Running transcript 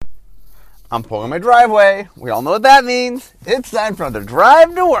I'm pulling my driveway. We all know what that means. It's time for another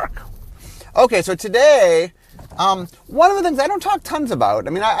drive to work. Okay, so today, one of the things I don't talk tons about,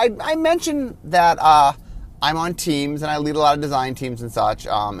 I mentioned that I'm on teams and I lead a lot of design teams and such,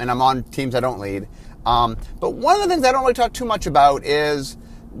 and I'm on teams I don't lead. But one of the things I don't really talk too much about is,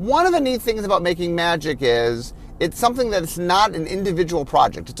 one of the neat things about making magic is it's something that's not an individual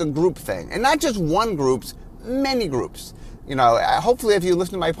project. It's a group thing. And not just one groups, many groups. You know, hopefully if you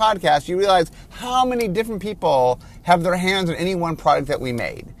listen to my podcast, you realize how many different people have their hands on any one product that we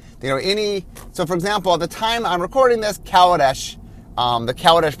made. You know, so for example, at the time I'm recording this, Kaladesh, the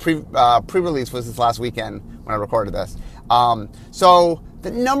Kaladesh pre-release was this last weekend when I recorded this. So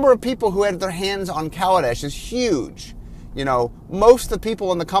the number of people who had their hands on Kaladesh is huge. You know, most of the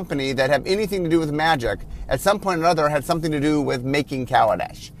people in the company that have anything to do with magic, at some point or another, had something to do with making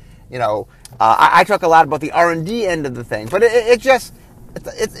Kaladesh. You know, I talk a lot about the R&D end of the thing, but it's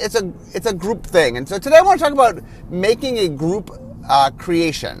a group thing. And so today I want to talk about making a group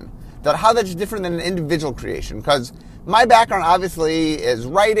creation, how that's different than an individual creation. Because my background obviously is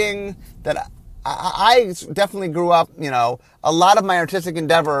writing. That I definitely grew up. You know, a lot of my artistic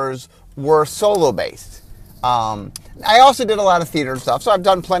endeavors were solo based. I also did a lot of theater stuff, so I've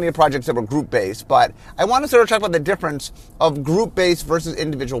done plenty of projects that were group-based, but I want to sort of talk about the difference of group-based versus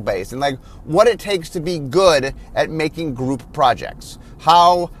individual-based, and like what it takes to be good at making group projects.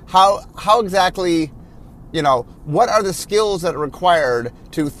 How exactly, you know, what are the skills that are required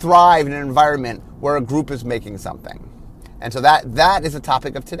to thrive in an environment where a group is making something? And so that is the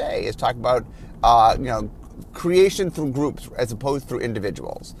topic of today, is talk about, you know, creation through groups as opposed through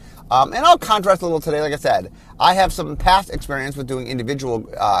individuals. And I'll contrast a little today. Like I said, I have some past experience with doing individual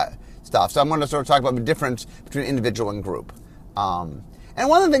stuff, so I'm going to sort of talk about the difference between individual and group. And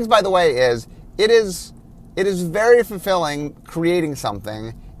one of the things, by the way, is it is very fulfilling creating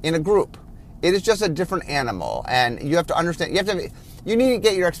something in a group. It is just a different animal, and you have to understand. You need to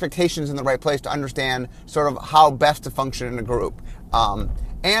get your expectations in the right place to understand sort of how best to function in a group.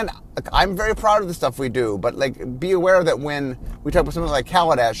 And I'm very proud of the stuff we do, but like, be aware that when we talk about something like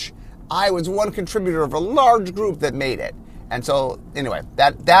Kaladesh, I was one contributor of a large group that made it. And so, anyway,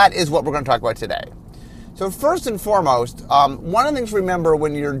 that is what we're going to talk about today. So first and foremost, one of the things to remember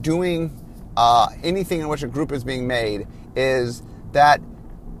when you're doing anything in which a group is being made is that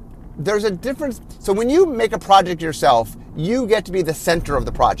there's a difference. So when you make a project yourself, you get to be the center of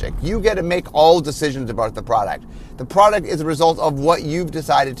the project. You get to make all decisions about the product. The product is a result of what you've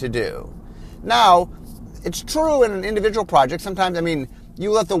decided to do. Now, it's true in an individual project. Sometimes,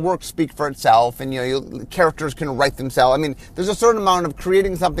 you let the work speak for itself, and characters can write themselves. There's a certain amount of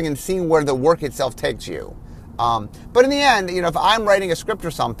creating something and seeing where the work itself takes you. But in the end, if I'm writing a script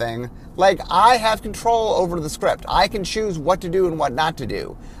or something, I have control over the script. I can choose what to do and what not to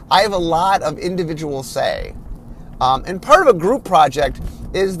do. I have a lot of individual say. And part of a group project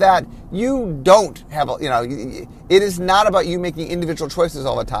is that you don't have, it is not about you making individual choices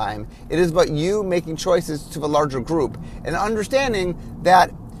all the time. It is about you making choices to the larger group and understanding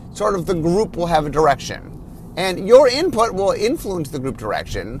that sort of the group will have a direction. And your input will influence the group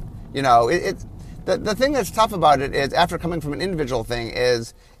direction. The thing that's tough about it is, after coming from an individual thing,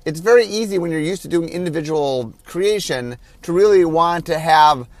 is it's very easy when you're used to doing individual creation to really want to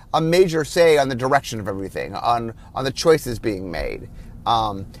have a major say on the direction of everything, on the choices being made.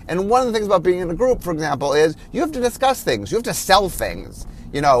 And one of the things about being in a group, for example, is you have to discuss things. You have to sell things.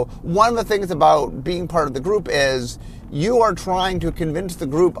 One of the things about being part of the group is you are trying to convince the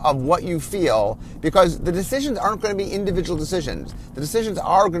group of what you feel, because the decisions aren't going to be individual decisions. The decisions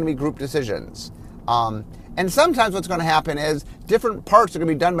are going to be group decisions. And sometimes what's going to happen is different parts are going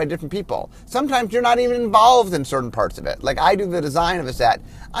to be done by different people. Sometimes you're not even involved in certain parts of it. Like, I do the design of a set.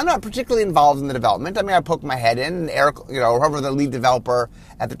 I'm not particularly involved in the development. I poke my head in, and Eric, whoever the lead developer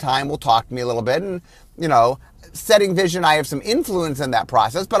at the time, will talk to me a little bit. And, setting vision, I have some influence in that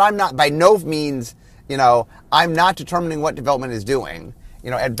process, but I'm not, by no means, I'm not determining what development is doing.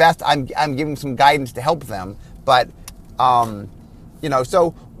 At best, I'm giving some guidance to help them. But,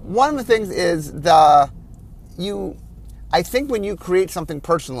 so one of the things is I think when you create something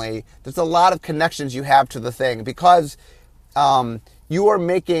personally, there's a lot of connections you have to the thing, because you're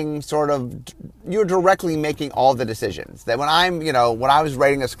directly making all the decisions. That when I was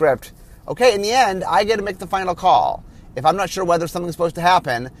writing a script, okay, in the end, I get to make the final call. If I'm not sure whether something's supposed to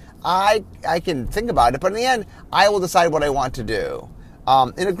happen, I can think about it, but in the end, I will decide what I want to do.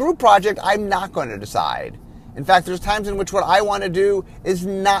 In a group project, I'm not going to decide. In fact, there's times in which what I want to do is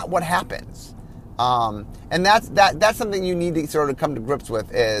not what happens. And that's something you need to sort of come to grips with,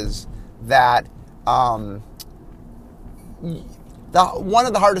 is that one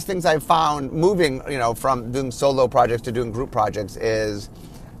of the hardest things I've found moving, from doing solo projects to doing group projects is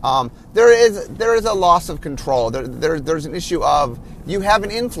there is a loss of control. There's an issue of you have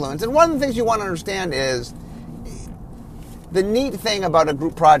an influence, and one of the things you want to understand is the neat thing about a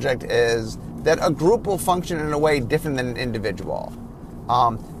group project is that a group will function in a way different than an individual.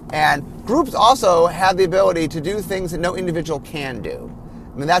 And groups also have the ability to do things that no individual can do.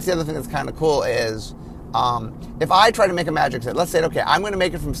 I mean, that's the other thing that's kind of cool is if I try to make a magic set, let's say, okay, I'm going to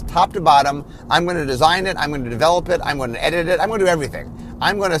make it from top to bottom. I'm going to design it. I'm going to develop it. I'm going to edit it. I'm going to do everything.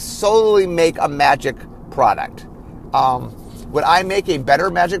 I'm going to solely make a magic product. Would I make a better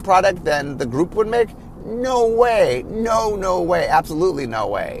magic product than the group would make? No way. No way. Absolutely no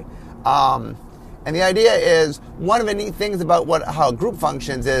way. And the idea is, one of the neat things about how a group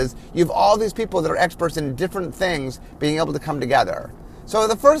functions is you have all these people that are experts in different things being able to come together. So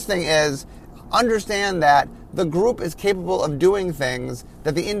the first thing is understand that the group is capable of doing things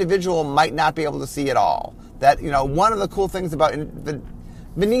that the individual might not be able to see at all. That, one of the cool things about the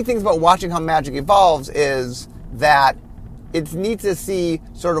neat things about watching how magic evolves is that it's neat to see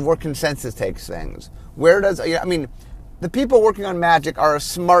sort of where consensus takes things. The people working on magic are a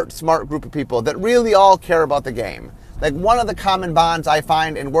smart group of people that really all care about the game. Like, one of the common bonds I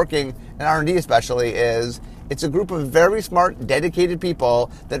find in working in R&D especially is it's a group of very smart, dedicated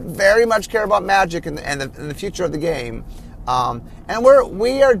people that very much care about magic and the future of the game. And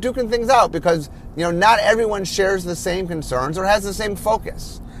we are duking things out because, not everyone shares the same concerns or has the same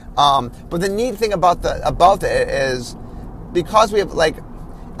focus. But the neat thing about it is because we have,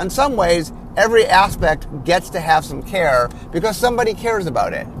 in some ways, every aspect gets to have some care because somebody cares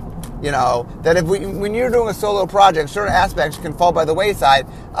about it. That when you're doing a solo project, certain aspects can fall by the wayside.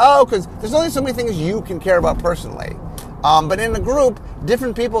 Because there's only so many things you can care about personally. But in a group,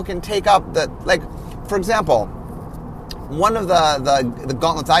 different people can take up for example, one of the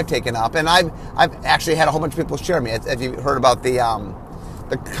gauntlets I've taken up, and I've actually had a whole bunch of people share me. If you heard about the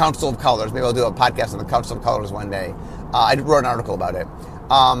Council of Colors, maybe I'll do a podcast on the Council of Colors one day. I wrote an article about it.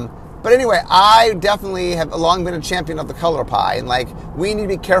 But anyway, I definitely have long been a champion of the color pie, and we need to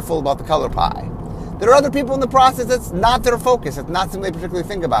be careful about the color pie. There are other people in the process that's not their focus. It's not something they particularly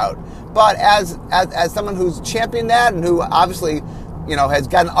think about. But as someone who's championed that and who obviously, has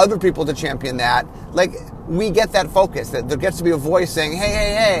gotten other people to champion that, we get that focus. That there gets to be a voice saying,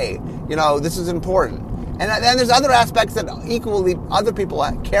 hey, this is important. And then there's other aspects that equally other people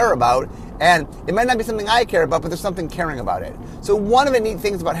care about, and it might not be something I care about, but there's something caring about it. So one of the neat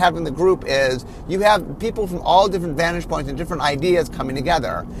things about having the group is you have people from all different vantage points and different ideas coming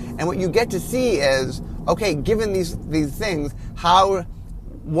together. And what you get to see is, okay, given these things,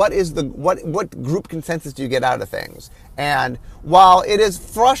 what group consensus do you get out of things? And while it is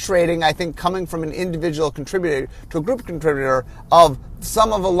frustrating, I think, coming from an individual contributor to a group contributor of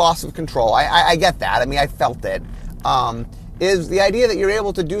some of a loss of control, I get that. I mean, I felt it. Is the idea that you're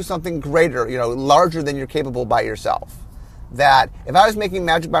able to do something greater, larger than you're capable by yourself. That if I was making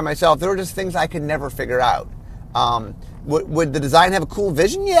magic by myself, there were just things I could never figure out. Would the design have a cool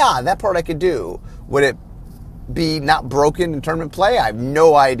vision? Yeah, that part I could do. Would it be not broken in tournament play? I have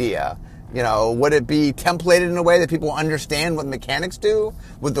no idea. Would it be templated in a way that people understand what mechanics do?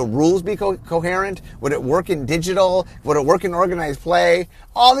 Would the rules be coherent? Would it work in digital? Would it work in organized play?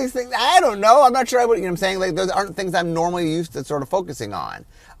 All these things, I don't know. I'm not sure I would, I'm saying? Those aren't things I'm normally used to sort of focusing on.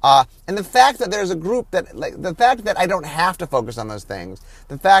 And the fact that there's a group the fact that I don't have to focus on those things,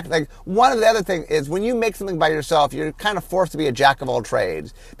 the fact, one of the other things is when you make something by yourself, you're kind of forced to be a jack of all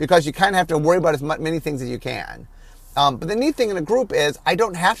trades because you kind of have to worry about many things as you can. But the neat thing in a group is I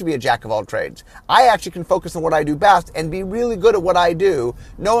don't have to be a jack of all trades. I actually can focus on what I do best and be really good at what I do,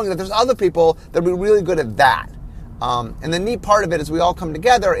 knowing that there's other people that will be really good at that. And the neat part of it as we all come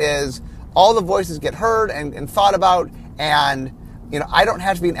together is all the voices get heard and thought about, and I don't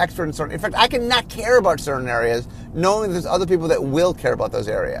have to be an expert in certain. In fact, I can not care about certain areas, knowing that there's other people that will care about those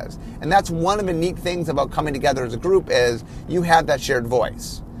areas. And that's one of the neat things about coming together as a group is you have that shared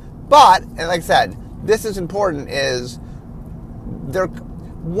voice. But, and like I said, this is important, is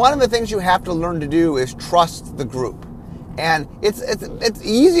one of the things you have to learn to do is trust the group. And it's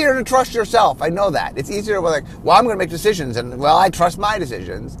easier to trust yourself. I know that. It's easier to I'm going to make decisions, and, I trust my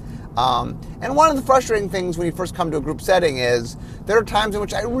decisions. And one of the frustrating things when you first come to a group setting is there are times in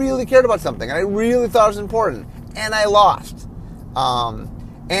which I really cared about something, and I really thought it was important, and I lost. One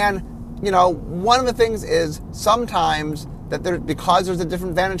of the things is sometimes that because there's a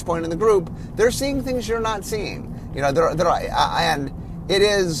different vantage point in the group, they're seeing things you're not seeing. And it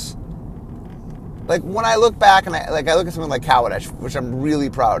is when I look back and I look at something like Kaladesh, which I'm really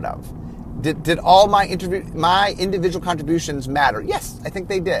proud of, Did all my individual contributions matter? Yes, I think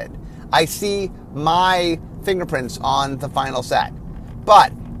they did. I see my fingerprints on the final set.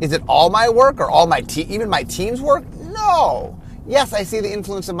 But is it all my work or all my even my team's work? No. Yes, I see the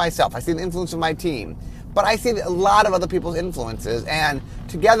influence of myself. I see the influence of my team. But I see a lot of other people's influences, and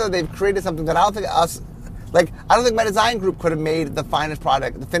together they've created something that I don't think my design group could have made the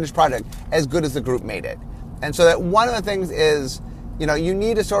finished product as good as the group made it. And so that one of the things is, you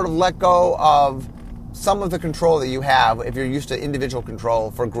need to sort of let go of some of the control that you have if you're used to individual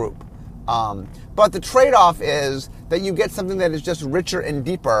control for group. But the trade-off is that you get something that is just richer and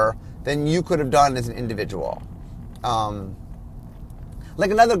deeper than you could have done as an individual.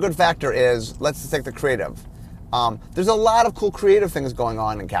 Another good factor is, let's just take the creative. There's a lot of cool creative things going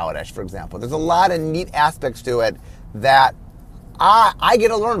on in Kaladesh, for example. There's a lot of neat aspects to it that I get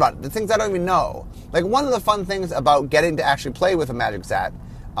to learn about, the things I don't even know. One of the fun things about getting to actually play with a Magic set,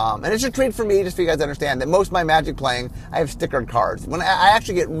 and it's a treat for me, just for you guys to understand, that most of my Magic playing, I have stickered cards. When I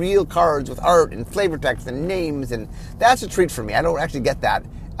actually get real cards with art and flavor text and names, and that's a treat for me. I don't actually get that.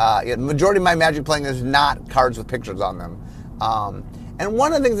 The majority of my Magic playing is not cards with pictures on them. And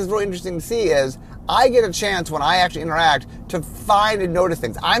one of the things that's really interesting to see is I get a chance when I actually interact to find and notice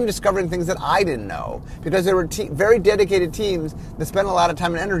things. I'm discovering things that I didn't know because there were very dedicated teams that spend a lot of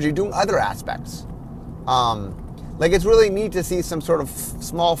time and energy doing other aspects. It's really neat to see some sort of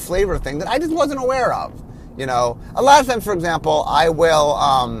small flavor thing that I just wasn't aware of. A lot of times, for example, I will,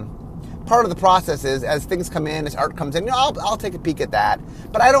 part of the process is as things come in, as art comes in, I'll take a peek at that,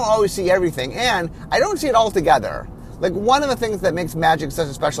 but I don't always see everything, and I don't see it all together. One of the things that makes Magic such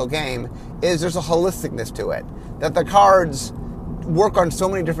a special game is there's a holisticness to it, that the cards work on so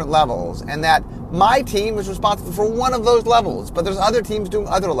many different levels, and that my team is responsible for one of those levels, but there's other teams doing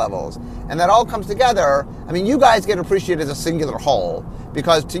other levels, and that all comes together. I mean, you guys get appreciated as a singular whole,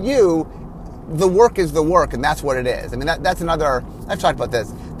 because to you, the work is the work, and that's what it is. I mean, that's another, I've talked about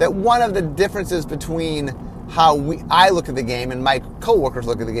this, that one of the differences between how I look at the game and my coworkers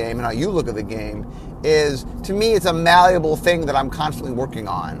look at the game and how you look at the game is, to me, it's a malleable thing that I'm constantly working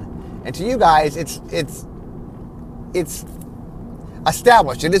on. And to you guys, it's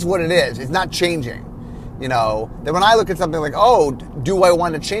established. It is what it is. It's not changing. That when I look at something like, oh, do I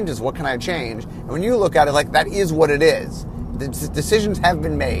want to change this? What can I change? And when you look at it that is what it is. The decisions have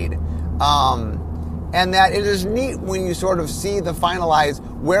been made. And that it is neat when you sort of see the finalized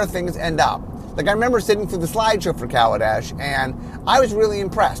where things end up. I remember sitting through the slideshow for Kaladesh, and I was really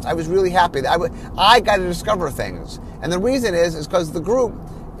impressed. I was really happy that I got to discover things. And the reason is because the group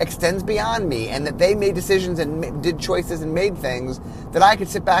extends beyond me, and that they made decisions and did choices and made things that I could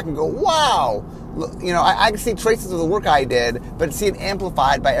sit back and go, wow. I could see traces of the work I did, but see it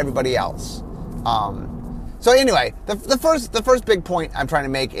amplified by everybody else. So anyway, the first big point I'm trying to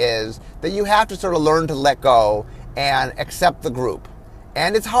make is that you have to sort of learn to let go and accept the group.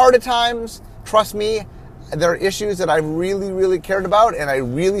 And it's hard at times. Trust me, there are issues that I really, really cared about, and I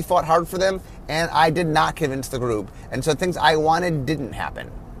really fought hard for them, and I did not convince the group. And so things I wanted didn't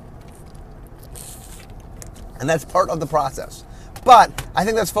happen. And that's part of the process. But I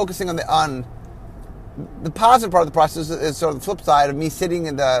think that's focusing on the positive part of the process is sort of the flip side of me sitting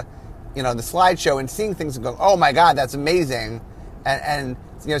in the slideshow and seeing things and going, oh my God, that's amazing. And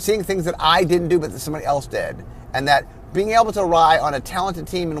seeing things that I didn't do, but that somebody else did. And that being able to rely on a talented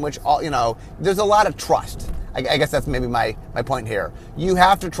team in which there's a lot of trust. I guess that's maybe my point here. You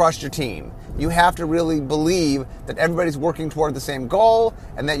have to trust your team. You have to really believe that everybody's working toward the same goal,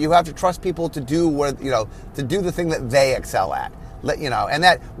 and that you have to trust people to do the thing that they excel at. And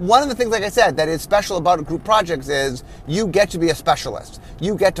that one of the things, like I said, that is special about group projects is you get to be a specialist.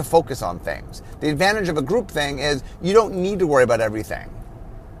 You get to focus on things. The advantage of a group thing is you don't need to worry about everything.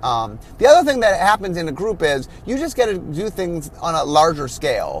 The other thing that happens in a group is you just get to do things on a larger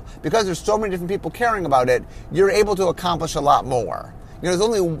scale. Because there's so many different people caring about it, you're able to accomplish a lot more. There's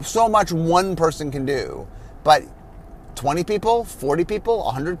only so much one person can do. But 20 people, 40 people,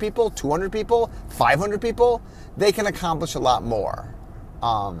 100 people, 200 people, 500 people, they can accomplish a lot more.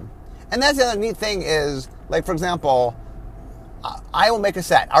 And that's the other neat thing is, for example, I will make a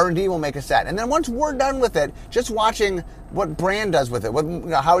set. R&D will make a set. And then once we're done with it, just watching what brand does with it,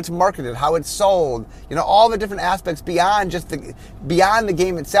 how it's marketed, how it's sold, all the different aspects beyond the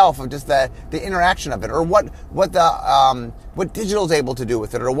game itself, of just the interaction of it, or what digital is able to do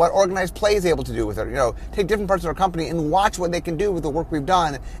with it, or what organized play is able to do with it. Take different parts of our company and watch what they can do with the work we've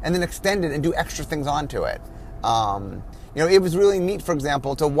done, and then extend it and do extra things onto it. It was really neat, for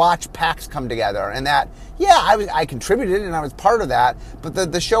example, to watch PAX come together, and that, I contributed and I was part of that,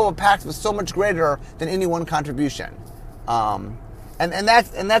 but the show of PAX was so much greater than any one contribution. And and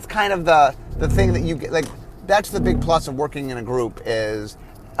that's kind of the thing that you get, like, that's the big plus of working in a group is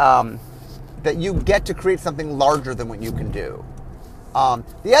that you get to create something larger than what you can do.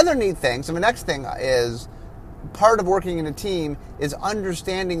 The other neat thing, so the next thing is, part of working in a team is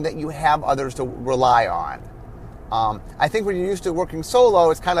understanding that you have others to rely on. I think when you're used to working solo,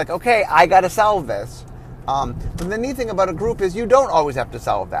 it's kind of like, okay, I got to solve this. But the neat thing about a group is you don't always have to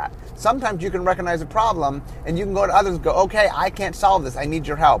solve that. Sometimes you can recognize a problem and you can go to others and go, okay, I can't solve this. I need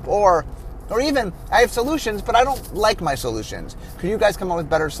your help. Or even, I have solutions, but I don't like my solutions. Could you guys come up with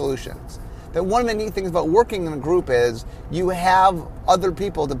better solutions? That one of the neat things about working in a group is you have other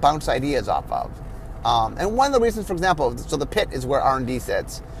people to bounce ideas off of. And one of the reasons, for example, so the pit is where R&D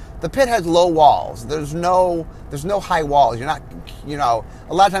sits. The pit has low walls. There's no high walls. You're not,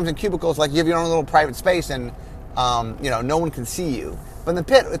 a lot of times in cubicles, like, you have your own little private space and, no one can see you. But in the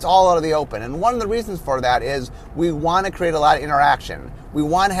pit, it's all out of the open. And one of the reasons for that is we want to create a lot of interaction. We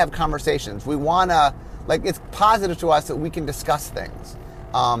want to have conversations. We want to, it's positive to us that we can discuss things.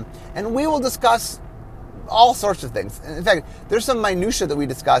 And we will discuss all sorts of things. In fact, there's some minutia that we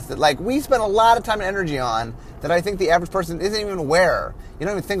discuss that, we spend a lot of time and energy on that I think the average person isn't even aware. You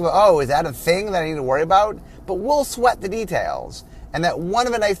don't even think about, oh, is that a thing that I need to worry about? But we'll sweat the details. And that one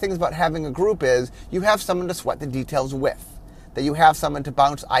of the nice things about having a group is you have someone to sweat the details with. That you have someone to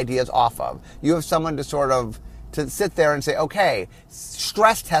bounce ideas off of. You have someone to to sit there and say, okay,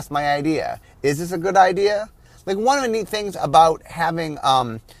 stress test my idea. Is this a good idea? One of the neat things about having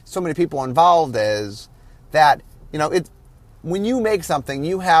so many people involved is that, when you make something,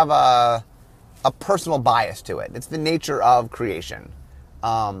 you have a personal bias to it. It's the nature of creation.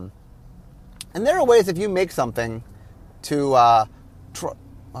 And there are ways, if you make something to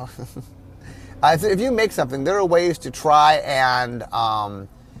if you make something, there are ways to try and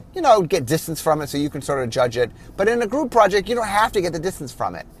get distance from it so you can sort of judge it. But in a group project, you don't have to get the distance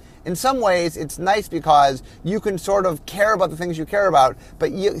from it. In some ways, it's nice because you can sort of care about the things you care about,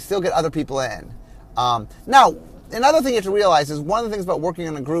 but you still get other people in. Now, another thing you have to realize is one of the things about working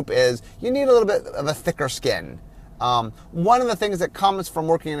in a group is you need a little bit of a thicker skin. One of the things that comes from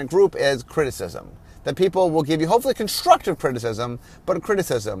working in a group is criticism. That people will give you, hopefully constructive criticism, but a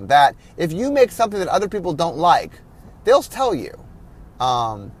criticism that if you make something that other people don't like, they'll tell you.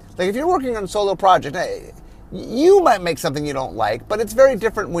 If you're working on a solo project, you might make something you don't like, but it's very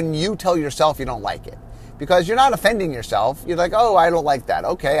different when you tell yourself you don't like it. Because you're not offending yourself. You're like, oh, I don't like that.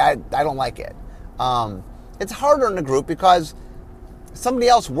 Okay, I don't like it. It's harder in a group because somebody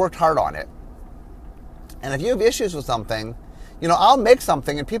else worked hard on it. And if you have issues with something, I'll make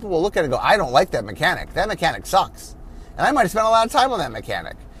something and people will look at it and go, I don't like that mechanic. That mechanic sucks. And I might have spent a lot of time on that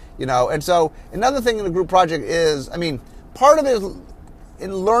mechanic. And so another thing in a group project is, part of it is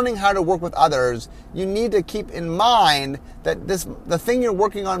in learning how to work with others, you need to keep in mind that the thing you're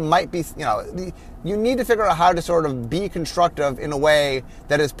working on might be, you need to figure out how to sort of be constructive in a way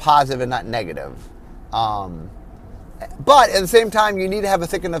that is positive and not negative. But at the same time, you need to have a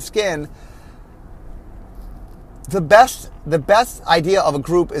thick enough skin. The best idea of a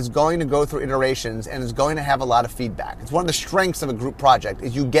group is going to go through iterations and is going to have a lot of feedback. It's one of the strengths of a group project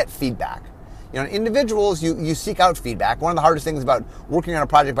is you get feedback. In individuals, you seek out feedback. One of the hardest things about working on a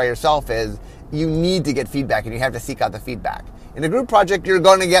project by yourself is you need to get feedback and you have to seek out the feedback. In a group project, you're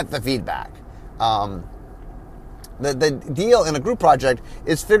going to get the feedback. The deal in a group project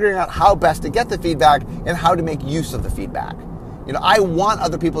is figuring out how best to get the feedback and how to make use of the feedback. I want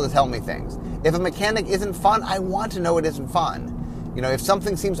other people to tell me things. If a mechanic isn't fun, I want to know it isn't fun. If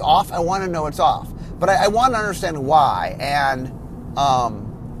something seems off, I want to know it's off. But I want to understand why. And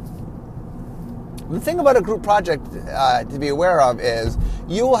the thing about a group project to be aware of is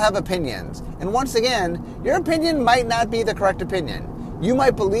you will have opinions. And once again, your opinion might not be the correct opinion. You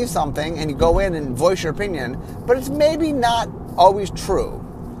might believe something and you go in and voice your opinion, but it's maybe not always true.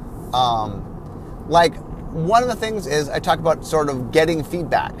 One of the things is I talk about sort of getting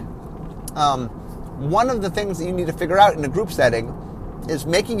feedback. One of the things that you need to figure out in a group setting is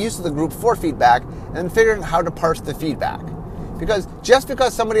making use of the group for feedback and figuring out how to parse the feedback. Because just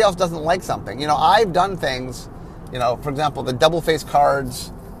because somebody else doesn't like something, I've done things, for example, the double-face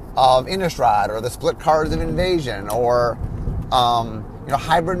cards of Innistrad or the split cards of Invasion or,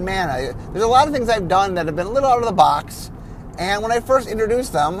 Hybrid Mana. There's a lot of things I've done that have been a little out of the box. And when I first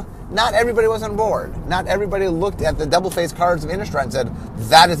introduced them, not everybody was on board. Not everybody looked at the double-face cards of Innistrad and said,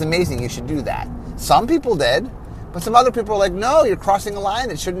 that is amazing, you should do that. Some people did, but some other people were like, no, you're crossing a line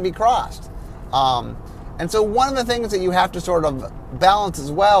that shouldn't be crossed. And so one of the things that you have to sort of balance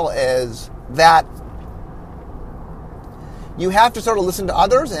as well is that you have to sort of listen to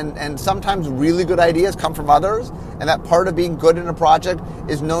others, and sometimes really good ideas come from others, and that part of being good in a project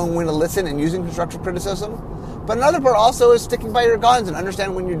is knowing when to listen and using constructive criticism. But another part also is sticking by your guns and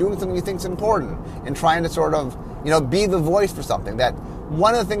understanding when you're doing something you think is important and trying to sort of, be the voice for something. That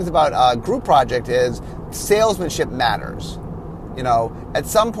one of the things about a group project is salesmanship matters. At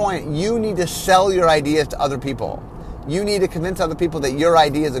some point you need to sell your ideas to other people. You need to convince other people that your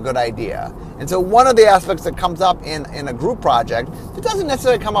idea is a good idea. And so one of the aspects that comes up in a group project that doesn't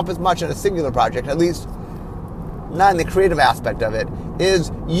necessarily come up as much in a singular project, at least not in the creative aspect of it,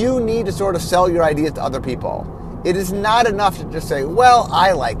 is you need to sort of sell your ideas to other people. It is not enough to just say, well,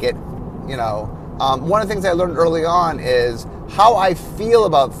 I like it. One of the things I learned early on is how I feel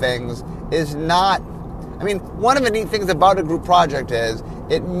about things is not... one of the neat things about a group project is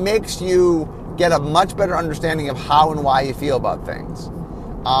it makes you get a much better understanding of how and why you feel about things.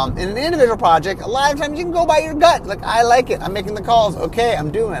 In an individual project, a lot of times you can go by your gut. Like, I like it. I'm making the calls. Okay,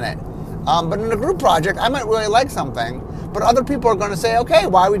 I'm doing it. But in a group project, I might really like something, but other people are going to say, okay,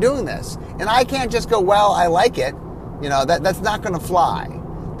 why are we doing this? And I can't just go, well, I like it. That's not going to fly.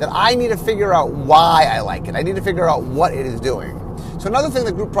 That I need to figure out why I like it. I need to figure out what it is doing. So another thing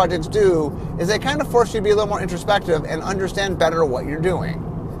that group projects do is they kind of force you to be a little more introspective and understand better what you're doing.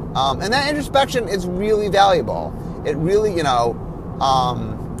 And that introspection is really valuable. It really,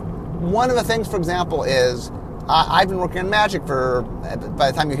 one of the things, for example, is I've been working on Magic for,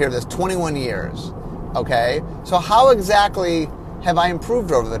 by the time you hear this, 21 years. Okay? So how exactly have I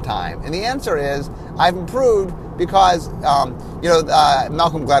improved over the time? And the answer is I've improved because,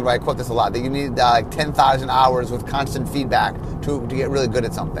 Malcolm Gladwell, I quote this a lot, that you need 10,000 hours with constant feedback to get really good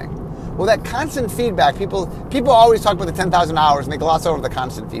at something. Well, that constant feedback, people always talk about the 10,000 hours and they gloss over the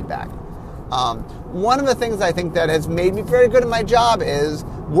constant feedback. One of the things I think that has made me very good at my job is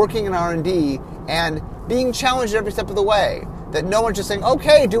working in R&D and being challenged every step of the way. That no one's just saying,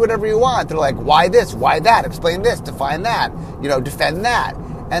 okay, do whatever you want. They're like, why this? Why that? Explain this, define that, defend that.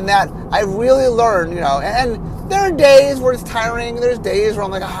 And that I really learned, and there are days where it's tiring. There's days where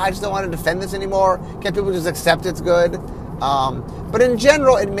I'm like, I just don't want to defend this anymore. Can't people just accept it's good? But in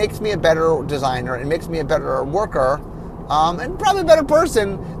general, it makes me a better designer. It makes me a better worker, and probably a better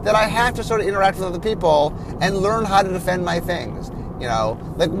person that I have to sort of interact with other people and learn how to defend my things.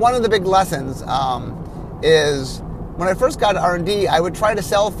 Like one of the big lessons is when I first got to R&D, I would try to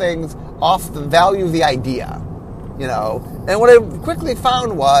sell things off the value of the idea. And what I quickly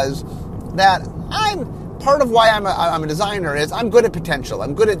found was that part of why I'm a designer is I'm good at potential.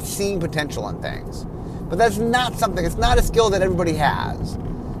 I'm good at seeing potential in things. But that's not something, it's not a skill that everybody has.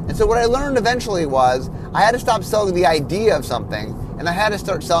 And so what I learned eventually was I had to stop selling the idea of something and I had to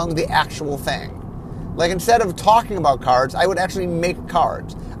start selling the actual thing. Like instead of talking about cards, I would actually make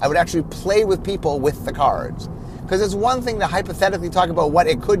cards. I would actually play with people with the cards. Because it's one thing to hypothetically talk about what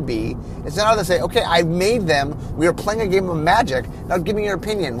it could be. It's another to say, okay, I made them. We are playing a game of Magic. Now give me your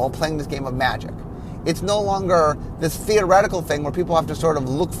opinion while playing this game of Magic. It's no longer this theoretical thing where people have to sort of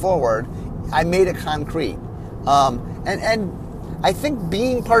look forward. I made it concrete. And I think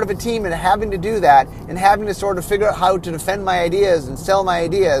being part of a team and having to do that and having to sort of figure out how to defend my ideas and sell my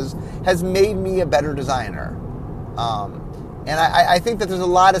ideas has made me a better designer. And I think that there's a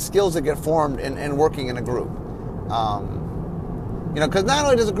lot of skills that get formed in working in a group. Because not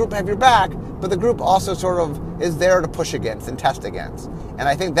only does a group have your back, but the group also sort of is there to push against and test against. And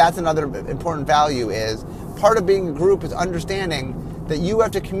I think that's another important value is part of being a group is understanding that you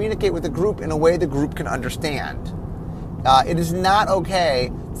have to communicate with the group in a way the group can understand. It is not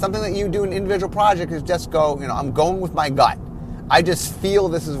okay. Something that you do in an individual project is just go, I'm going with my gut. I just feel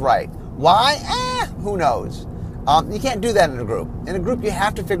this is right. Why? Who knows? You can't do that in a group. In a group, you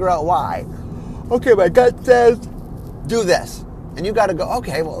have to figure out why. Okay, my gut says, do this. And you got to go,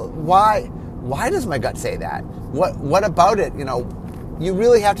 okay, well, why does my gut say that? What about it? You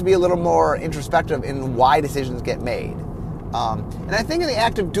really have to be a little more introspective in why decisions get made. And I think in the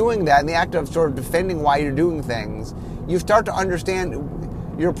act of doing that, in the act of sort of defending why you're doing things, you start to understand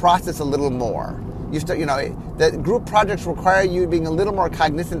your process a little more. You start, that group projects require you being a little more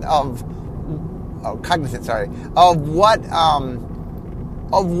cognizant of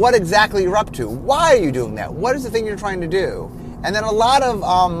what exactly you're up to. Why are you doing that? What is the thing you're trying to do? And then a lot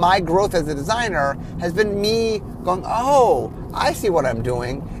of my growth as a designer has been me going, oh, I see what I'm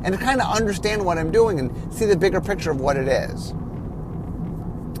doing, and to kind of understand what I'm doing and see the bigger picture of what it is.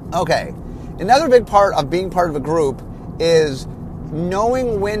 Okay, another big part of being part of a group is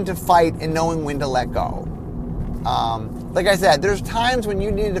knowing when to fight and knowing when to let go. Like I said, there's times when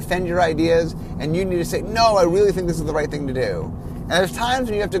you need to defend your ideas and you need to say, no, I really think this is the right thing to do. And there's times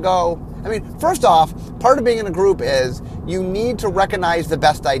when you have to go, I mean, first off, part of being in a group is you need to recognize the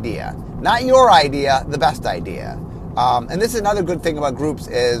best idea. Not your idea, the best idea. And this is another good thing about groups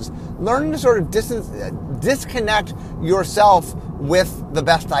is learning to sort of disconnect yourself with the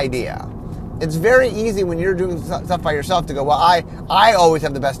best idea. It's very easy when you're doing stuff by yourself to go, well, I always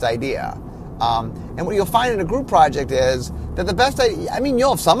have the best idea. And what you'll find in a group project is that the best idea, I mean, you'll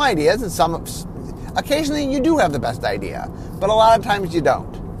have some ideas and occasionally you do have the best idea, but a lot of times you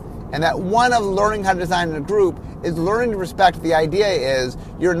don't. And that one of learning how to design in a group is learning to respect the idea is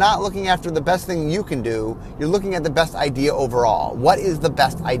you're not looking after the best thing you can do, you're looking at the best idea overall. What is the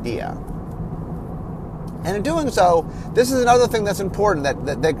best idea? And in doing so, this is another thing that's important, that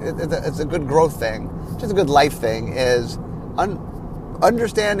it's a good growth thing, just a good life thing, is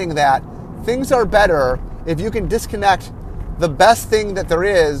understanding that things are better if you can disconnect the best thing that there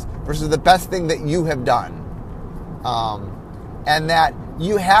is versus the best thing that you have done. And that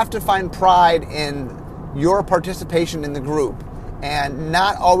you have to find pride in your participation in the group and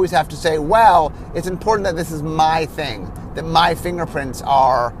not always have to say, well, it's important that this is my thing, that my fingerprints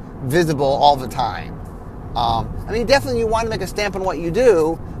are visible all the time. I mean, definitely you want to make a stamp on what you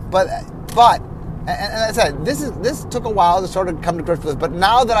do, but and as I said, this took a while to sort of come to grips with, but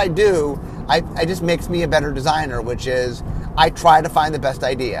now that I do, it just makes me a better designer, which is I try to find the best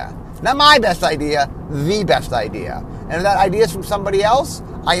idea. Not my best idea, the best idea. And if that idea is from somebody else,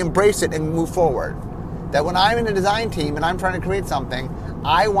 I embrace it and move forward. That when I'm in a design team and I'm trying to create something,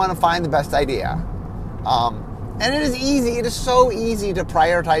 I want to find the best idea. And it is so easy to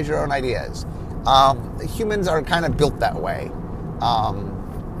prioritize your own ideas. Humans are kind of built that way.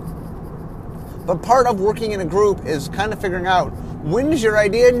 But part of working in a group is kind of figuring out when is your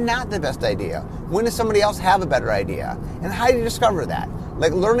idea not the best idea? When does somebody else have a better idea? And how do you discover that?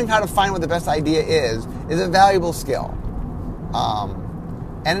 Like learning how to find what the best idea is a valuable skill.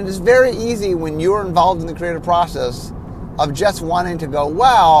 And it is very easy when you're involved in the creative process of just wanting to go,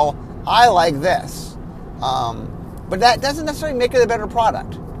 well, I like this. But that doesn't necessarily make it a better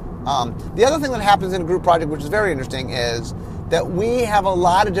product. The other thing that happens in a group project, which is very interesting, is that we have a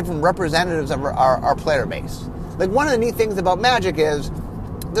lot of different representatives of our player base. Like one of the neat things about Magic is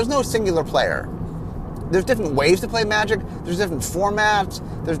there's no singular player. There's different ways to play Magic. There's different formats.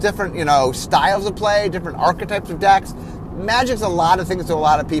 There's different, styles of play, different archetypes of decks. Magic's a lot of things to a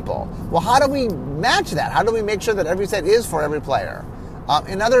lot of people. Well, how do we match that? How do we make sure that every set is for every player?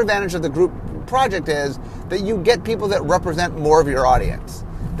 Another advantage of the group project is that you get people that represent more of your audience,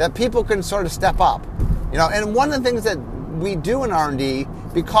 that people can sort of step up. And one of the things that we do in R&D,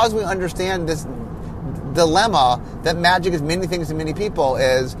 because we understand this dilemma that Magic is many things to many people,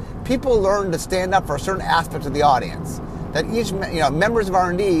 is people learn to stand up for a certain aspect of the audience. That each, members of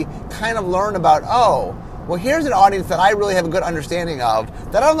R&D kind of learn about, well, here's an audience that I really have a good understanding of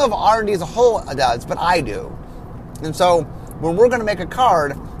that I don't know if R&D as a whole does, but I do. And so when we're going to make a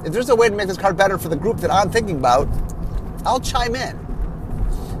card, if there's a way to make this card better for the group that I'm thinking about, I'll chime in.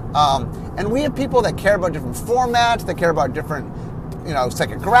 And we have people that care about different formats, that care about different,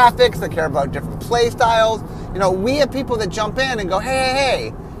 second graphics, that care about different play styles. We have people that jump in and go,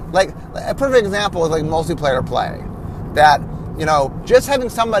 hey. Like, a perfect example is like multiplayer play. That, just having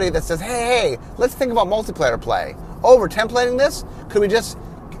somebody that says, hey, let's think about multiplayer play. We're templating this? Could we just,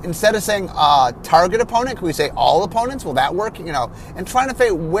 instead of saying target opponent, could we say all opponents? Will that work? And trying to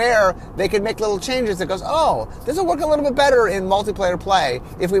figure where they could make little changes that goes, this will work a little bit better in multiplayer play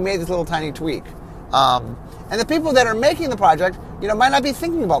if we made this little tiny tweak. And the people that are making the project, might not be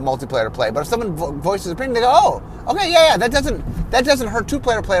thinking about multiplayer play, but if someone voices an opinion, they go, okay, yeah, that doesn't hurt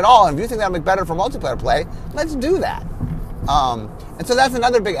two-player play at all, and if you think that'll make better for multiplayer play, let's do that. And so that's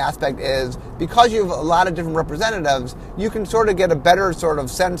another big aspect is because you have a lot of different representatives, you can sort of get a better sort of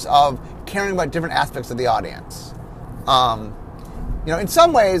sense of caring about different aspects of the audience. In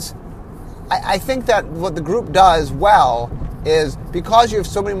some ways, I think that what the group does well is because you have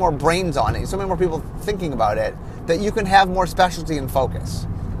so many more brains on it, so many more people thinking about it, that you can have more specialty and focus.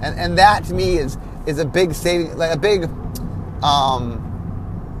 And that to me is a big saving, like a big,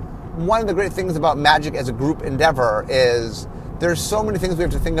 one of the great things about Magic as a group endeavor is there's so many things we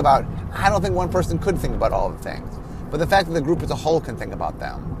have to think about. I don't think one person could think about all of the things, but the fact that the group as a whole can think about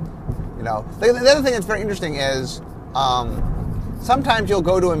them. The other thing that's very interesting is sometimes you'll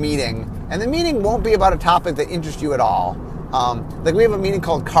go to a meeting and the meeting won't be about a topic that interests you at all. Like we have a meeting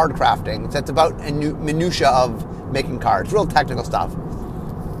called card crafting that's about a minutia of making cards, real technical stuff.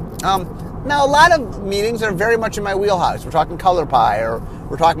 Now a lot of meetings are very much in my wheelhouse. We're talking Color Pie, or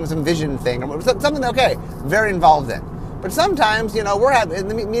we're talking some vision thing, or something very involved in. But sometimes, we're having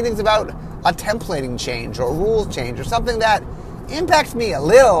the meetings about a templating change or a rules change or something that impacts me a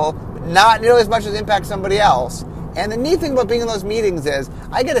little, but not nearly as much as it impacts somebody else. And the neat thing about being in those meetings is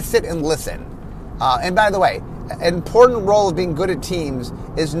I get to sit and listen. And by the way, an important role of being good at teams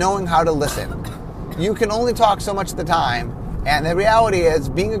is knowing how to listen. You can only talk so much at the time, and the reality is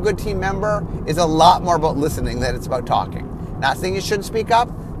being a good team member is a lot more about listening than it's about talking. Not saying you shouldn't speak up,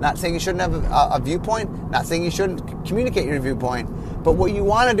 not saying you shouldn't have a viewpoint, not saying you shouldn't communicate your viewpoint, but what you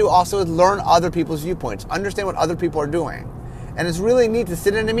want to do also is learn other people's viewpoints, understand what other people are doing. And it's really neat to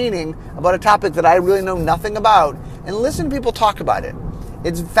sit in a meeting about a topic that I really know nothing about and listen to people talk about it.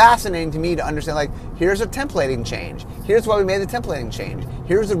 It's fascinating to me to understand, like, here's a templating change. Here's why we made the templating change.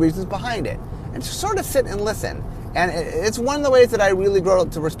 Here's the reasons behind it. And just sort of sit and listen. And it's one of the ways that I really grow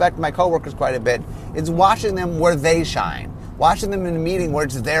to respect my coworkers quite a bit, is watching them where they shine. Watching them in a meeting where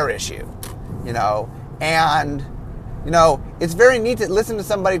it's their issue, And, it's very neat to listen to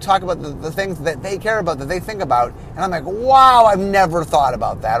somebody talk about the things that they care about, that they think about. And I'm like, wow, I've never thought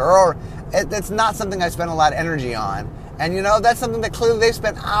about that. Or it's not something I spend a lot of energy on. And, that's something that clearly they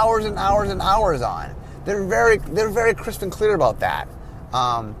spent hours and hours and hours on. They're very crisp and clear about that.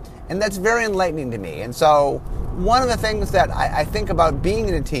 And that's very enlightening to me. And so one of the things that I think about being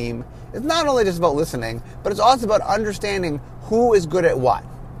in a team is not only just about listening, but it's also about understanding who is good at what.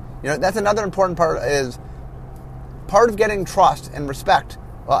 That's another important part, is part of getting trust and respect.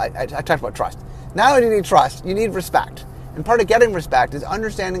 Well, I talked about trust. Not only do you need trust, you need respect. And part of getting respect is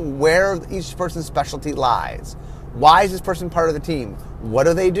understanding where each person's specialty lies. Why is this person part of the team? What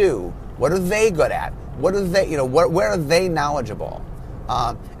do they do? What are they good at? What are they, where are they knowledgeable?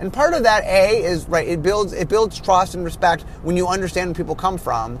 And part of that, is right. It builds trust and respect when you understand where people come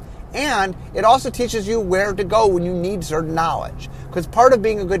from, and it also teaches you where to go when you need certain knowledge. Because part of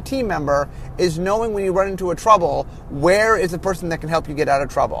being a good team member is knowing when you run into a trouble, where is the person that can help you get out of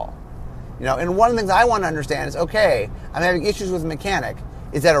trouble. And one of the things I want to understand is, okay, I'm having issues with a mechanic.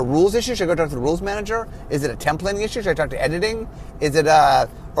 Is that a rules issue? Should I go talk to the rules manager? Is it a templating issue? Should I talk to editing? Is it a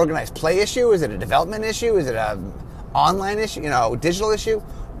organized play issue? Is it a development issue? Is it a online issue? Digital issue?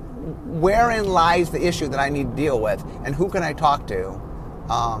 Wherein lies the issue that I need to deal with, and who can I talk to?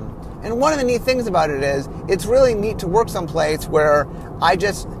 And one of the neat things about it is it's really neat to work someplace where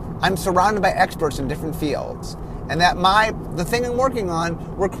I'm surrounded by experts in different fields, and that the thing I'm working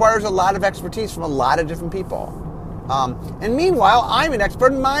on requires a lot of expertise from a lot of different people. And meanwhile, I'm an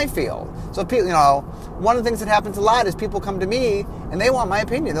expert in my field. So, one of the things that happens a lot is people come to me and they want my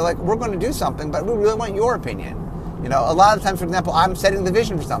opinion. They're like, we're going to do something, but we really want your opinion. A lot of times, for example, I'm setting the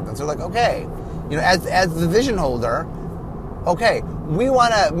vision for something. So they're like, okay, as the vision holder, okay, we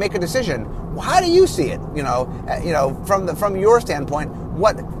want to make a decision. How do you see it? From your standpoint,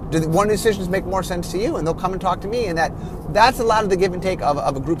 one decisions make more sense to you? And they'll come and talk to me. And that's a lot of the give and take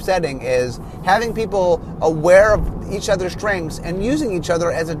of a group setting, is having people aware of each other's strengths and using each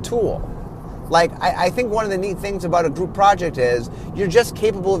other as a tool. Like, I think one of the neat things about a group project is you're just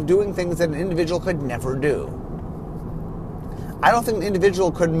capable of doing things that an individual could never do. I don't think an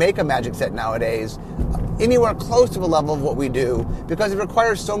individual could make a magic set nowadays anywhere close to the level of what we do, because it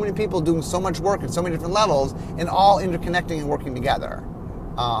requires so many people doing so much work at so many different levels and all interconnecting and working together.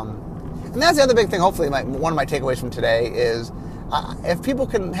 And that's the other big thing, hopefully, one of my takeaways from today is if people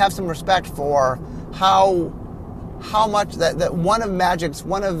can have some respect for how much that one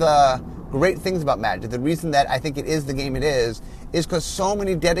of the great things about Magic, the reason that I think it is the game it is because so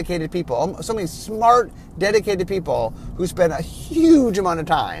many dedicated people, so many smart, dedicated people who spend a huge amount of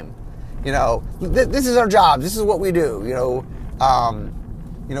time, this is our job, this is what we do,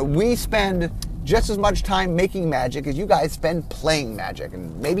 we spend just as much time making Magic as you guys spend playing Magic,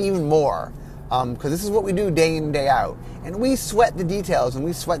 and maybe even more, because this is what we do day in and day out. And we sweat the details, and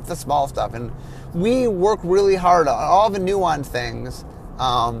we sweat the small stuff, and we work really hard on all the nuanced things,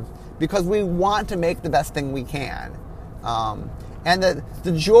 because we want to make the best thing we can. And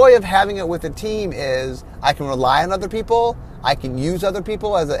the joy of having it with a team is I can rely on other people, I can use other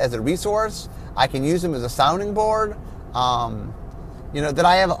people as a resource, I can use them as a sounding board, that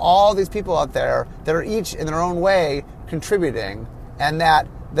I have all these people out there that are each in their own way contributing, and that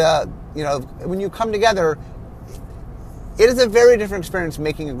when you come together, it is a very different experience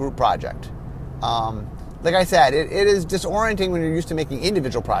making a group project. Like I said, it is disorienting when you're used to making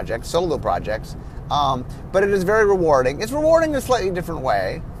individual projects, solo projects, but it is very rewarding. It's rewarding in a slightly different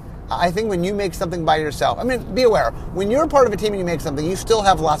way. I think when you make something by yourself, be aware, when you're part of a team and you make something, you still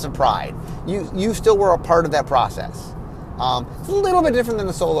have lots of pride. You still were a part of that process. It's a little bit different than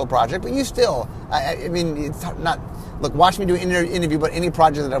a solo project, but you still, it's not, look, watch me do an interview about any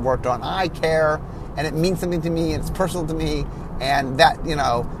project that I've worked on. I care, and it means something to me, and it's personal to me, and that,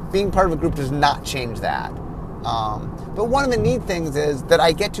 being part of a group does not change that. But one of the neat things is that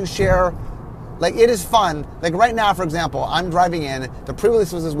I get to share, like, it is fun. Like right now, for example, I'm driving in, the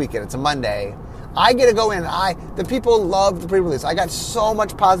pre-release was this weekend, it's a Monday. I get to go in, the people love the pre-release. I got so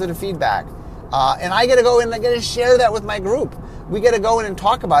much positive feedback. And I get to go in and I get to share that with my group. We get to go in and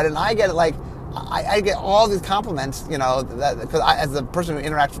talk about it, and I get like, I get all these compliments, because as the person who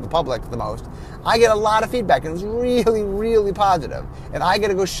interacts with the public the most, I get a lot of feedback, and it was really, really positive. And I get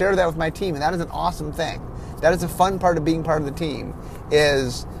to go share that with my team, and that is an awesome thing. That is a fun part of being part of the team.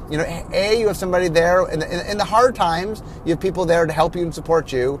 Is you have somebody there in the hard times. You have people there to help you and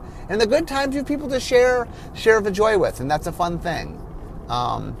support you, and in the good times you have people to share the joy with, and that's a fun thing.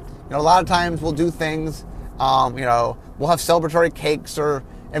 A lot of times we'll do things. We'll have celebratory cakes, or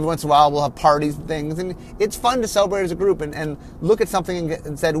every once in a while we'll have parties and things, and it's fun to celebrate as a group and look at something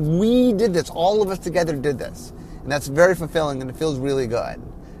and said, we did this, all of us together did this, and that's very fulfilling and it feels really good.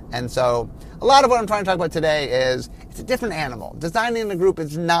 And so a lot of what I'm trying to talk about today is it's a different animal. Designing in a group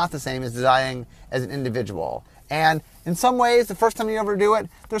is not the same as designing as an individual. And in some ways, the first time you ever do it,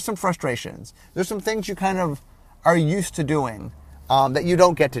 there's some frustrations. There's some things you kind of are used to doing that you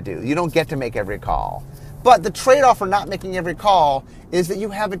don't get to do. You don't get to make every call. But the trade-off for not making every call is that you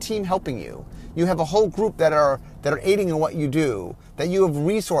have a team helping you. You have a whole group that are aiding in what you do, that you have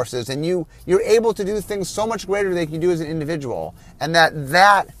resources, and you're able to do things so much greater than you can do as an individual. And I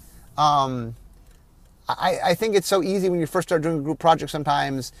think it's so easy when you first start doing a group project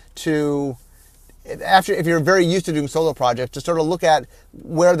sometimes if you're very used to doing solo projects, to sort of look at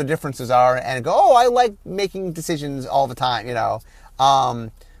where the differences are and go, oh, I like making decisions all the time,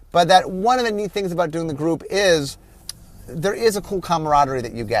 But that one of the neat things about doing the group is there is a cool camaraderie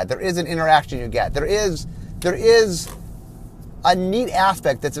that you get. There is an interaction you get. There is a neat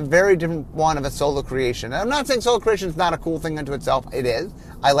aspect that's a very different one of a solo creation. And I'm not saying solo creation is not a cool thing unto itself. It is.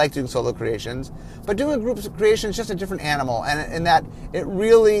 I like doing solo creations. But doing a group creation is just a different animal. And in that it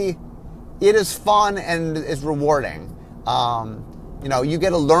is fun and is rewarding. You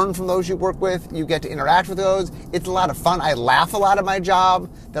get to learn from those you work with. You get to interact with those. It's a lot of fun. I laugh a lot at my job.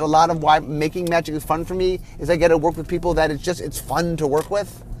 That a lot of why making magic is fun for me is I get to work with people that it's fun to work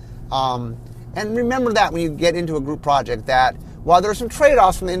with. And remember that when you get into a group project, that while there are some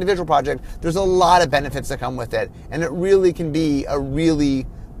trade-offs from the individual project, there's a lot of benefits that come with it. And it really can be a really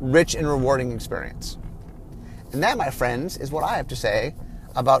rich and rewarding experience. And that, my friends, is what I have to say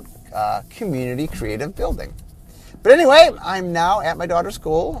about community creative building. But anyway, I'm now at my daughter's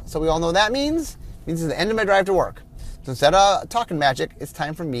school, so we all know what that means. It means it's the end of my drive to work. So instead of talking magic, it's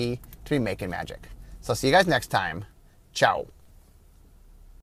time for me to be making magic. So I'll see you guys next time. Ciao.